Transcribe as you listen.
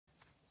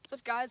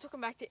What's up, guys?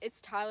 Welcome back to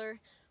ItzTyler.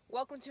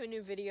 Welcome to a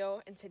new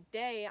video, and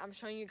today I'm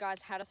showing you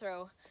guys how to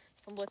throw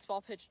some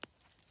blitzball pitch.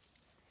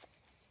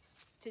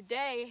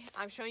 Today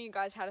I'm showing you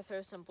guys how to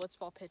throw some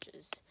blitzball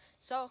pitches.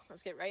 So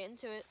let's get right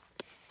into it.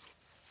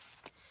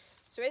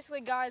 So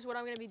basically, guys, what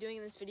I'm going to be doing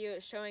in this video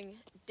is showing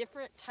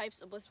different types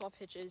of blitzball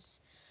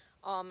pitches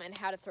and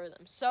how to throw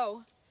them.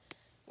 So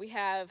we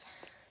have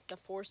the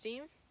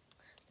 4-seam,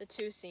 the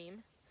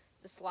 2-seam,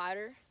 the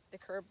slider, the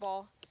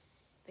curveball,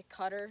 the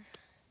cutter,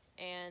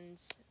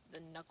 and the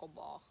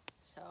knuckleball.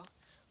 So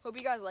hope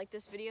you guys like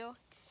this video,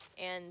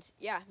 and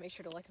yeah, make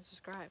sure to like and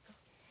subscribe.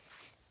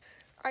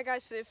 Alright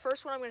guys, so the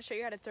first one I'm going to show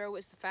you how to throw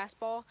is the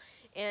fastball,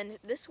 and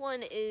this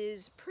one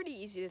is pretty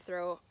easy to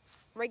throw.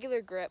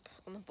 Regular grip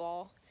on the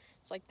ball.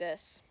 It's like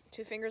this.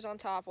 2 fingers on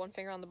top, 1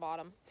 finger on the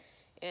bottom,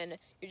 and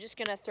you're just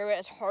going to throw it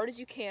as hard as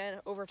you can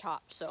over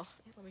top. So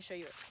let me show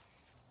you it.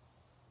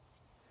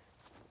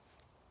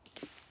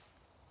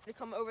 To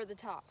come over the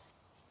top.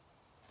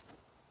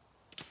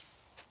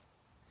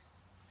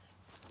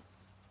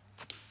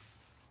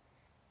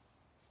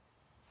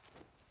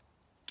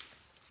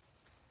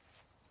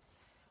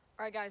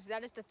 Alright guys,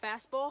 that is the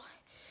fastball.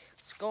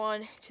 Let's go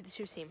on to the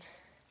 2-seam.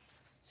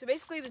 So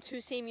basically the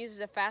 2-seam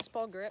uses a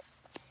fastball grip.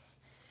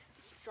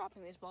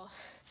 Dropping these balls.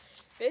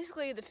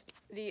 Basically the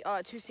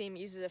 2-seam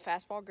uses a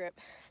fastball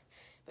grip,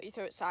 but you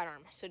throw it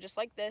sidearm. So just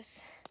like this,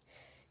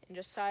 and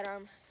just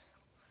sidearm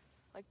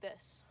like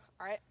this.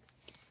 Alright,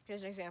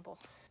 here's an example.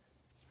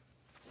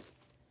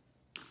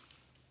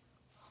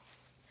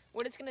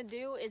 What it's going to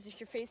do is, if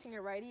you're facing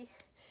a righty,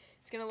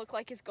 it's going to look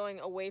like it's going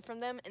away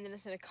from them, and then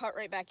it's going to cut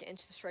right back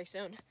into the strike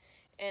zone,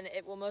 and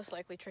it will most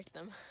likely trick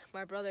them.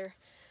 My brother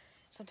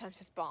sometimes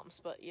hits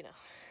bombs, but you know.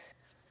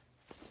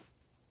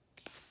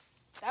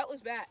 That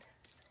was bad.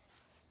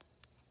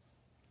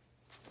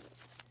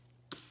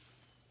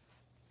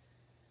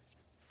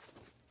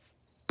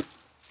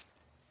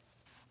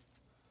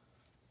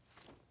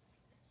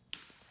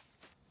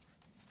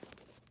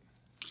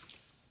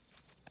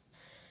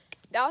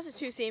 That was a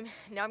 2-seam.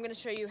 Now I'm going to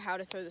show you how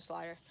to throw the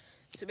slider.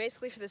 So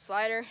basically for the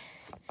slider,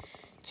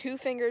 2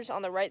 fingers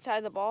on the right side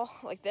of the ball,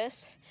 like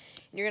this,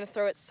 and you're going to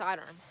throw it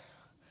sidearm.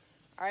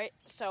 Alright,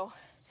 so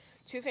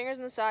 2 fingers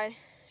on the side,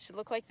 should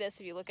look like this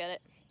if you look at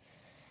it.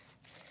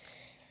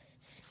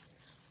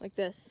 Like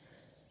this.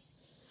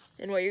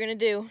 And what you're going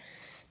to do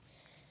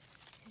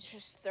is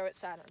just throw it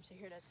sidearm. So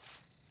here it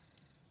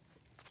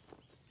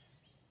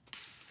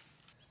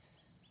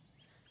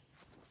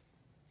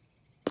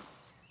is.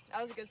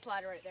 That was a good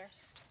slider right there.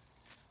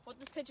 What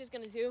this pitch is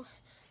going to do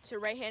to a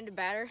right-handed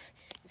batter,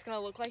 it's going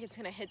to look like it's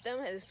going to hit them.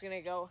 It's going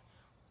to go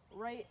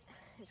right.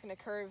 It's going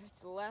to curve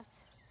to the left.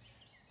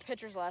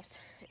 Pitcher's left.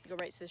 Go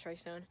right to the strike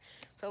zone.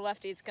 For the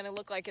lefty, it's going to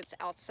look like it's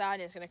outside,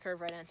 and it's going to curve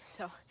right in.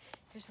 So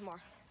here's some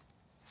more.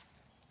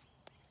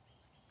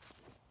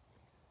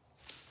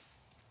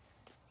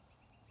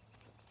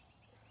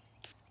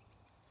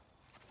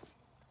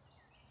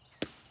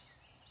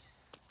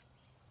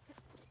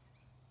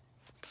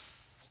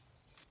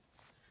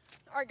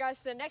 Alright guys,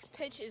 so the next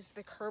pitch is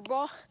the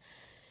curveball.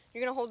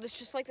 You're going to hold this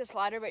just like the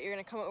slider, but you're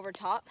going to come over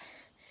top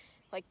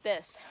like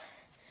this.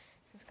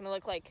 It's going to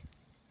look like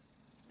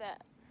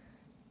that.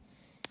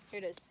 Here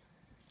it is.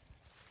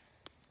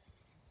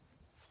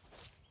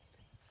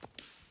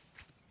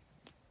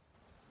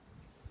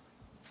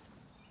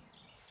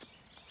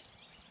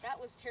 That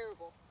was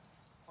terrible.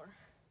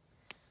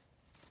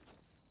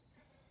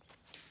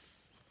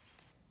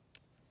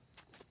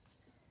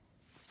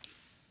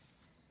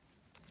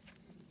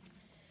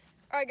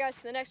 Alright guys,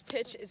 so the next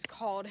pitch is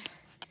called,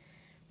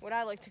 what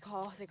I like to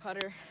call the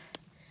cutter.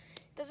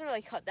 It doesn't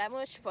really cut that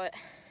much, but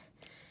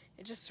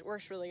it just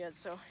works really good.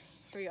 So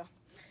here we go.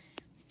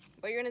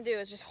 What you're going to do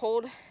is just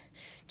hold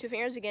 2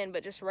 fingers again,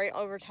 but just right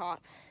over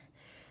top.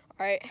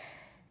 Alright?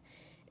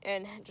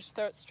 And just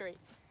throw it straight.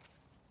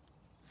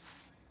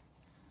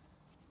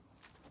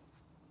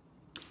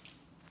 You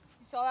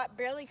saw that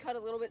barely cut a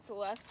little bit to the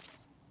left.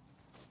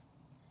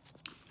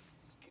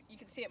 You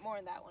can see it more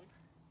in that one.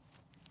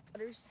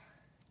 Others.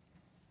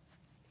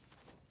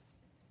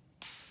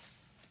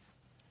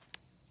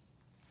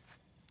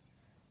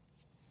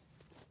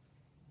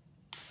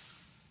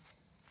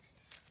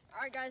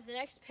 Alright guys, the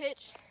next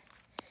pitch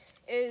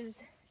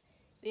is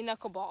the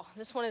knuckleball.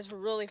 This one is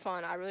really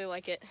fun. I really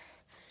like it.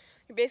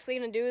 What you're basically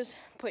going to do is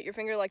put your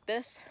finger like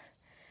this,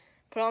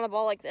 put it on the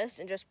ball like this,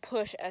 and just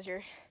push as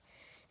you're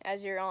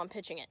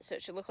pitching it. So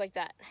it should look like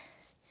that.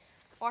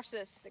 Watch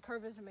this. The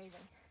curve is amazing.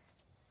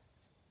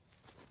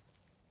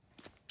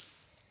 I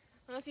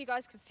don't know if you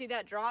guys can see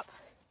that drop,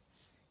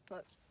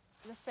 but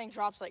this thing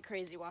drops like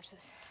crazy. Watch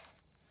this.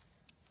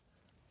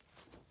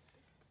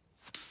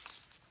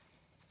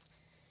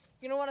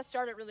 You're going to want to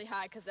start it really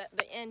high, because at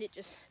the end it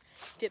just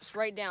dips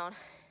right down.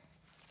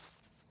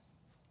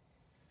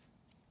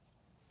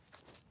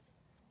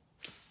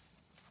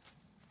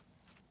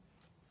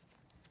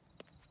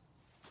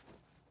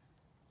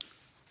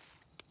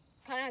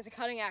 Kind of has a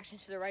cutting action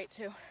to the right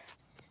too.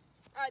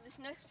 Alright, this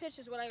next pitch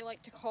is what I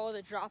like to call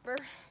the dropper.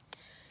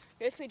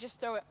 Basically just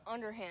throw it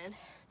underhand,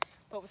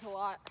 but with a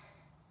lot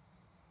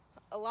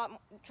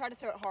Try to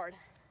throw it hard.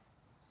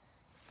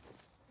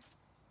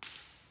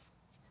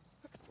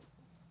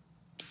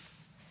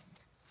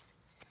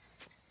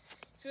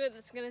 So what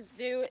it's gonna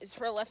do is,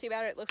 for a lefty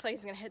batter, it looks like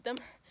he's gonna hit them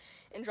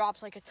and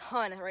drops like a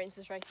ton right into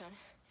the strike zone.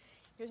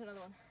 Here's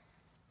another one.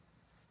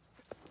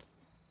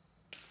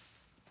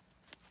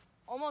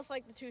 Almost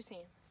like the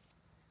two-seam.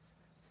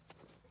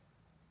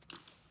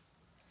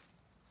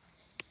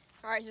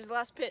 All right, here's the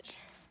last pitch.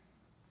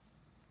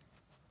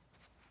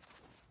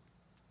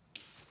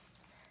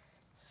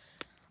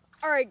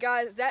 All right,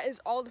 guys, that is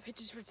all the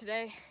pitches for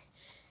today.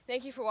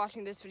 Thank you for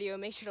watching this video.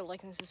 Make sure to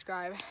like and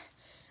subscribe.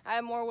 I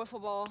have more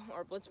wiffle ball,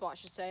 or blitzball, I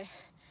should say,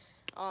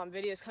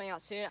 videos coming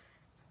out soon.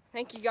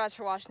 Thank you guys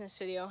for watching this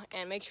video,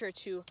 and make sure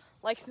to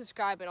like and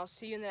subscribe, and I'll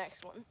see you in the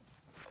next one.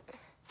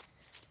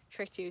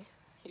 Tricked you.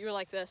 You were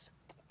like this.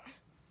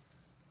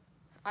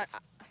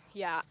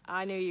 Yeah,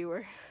 I knew you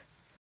were.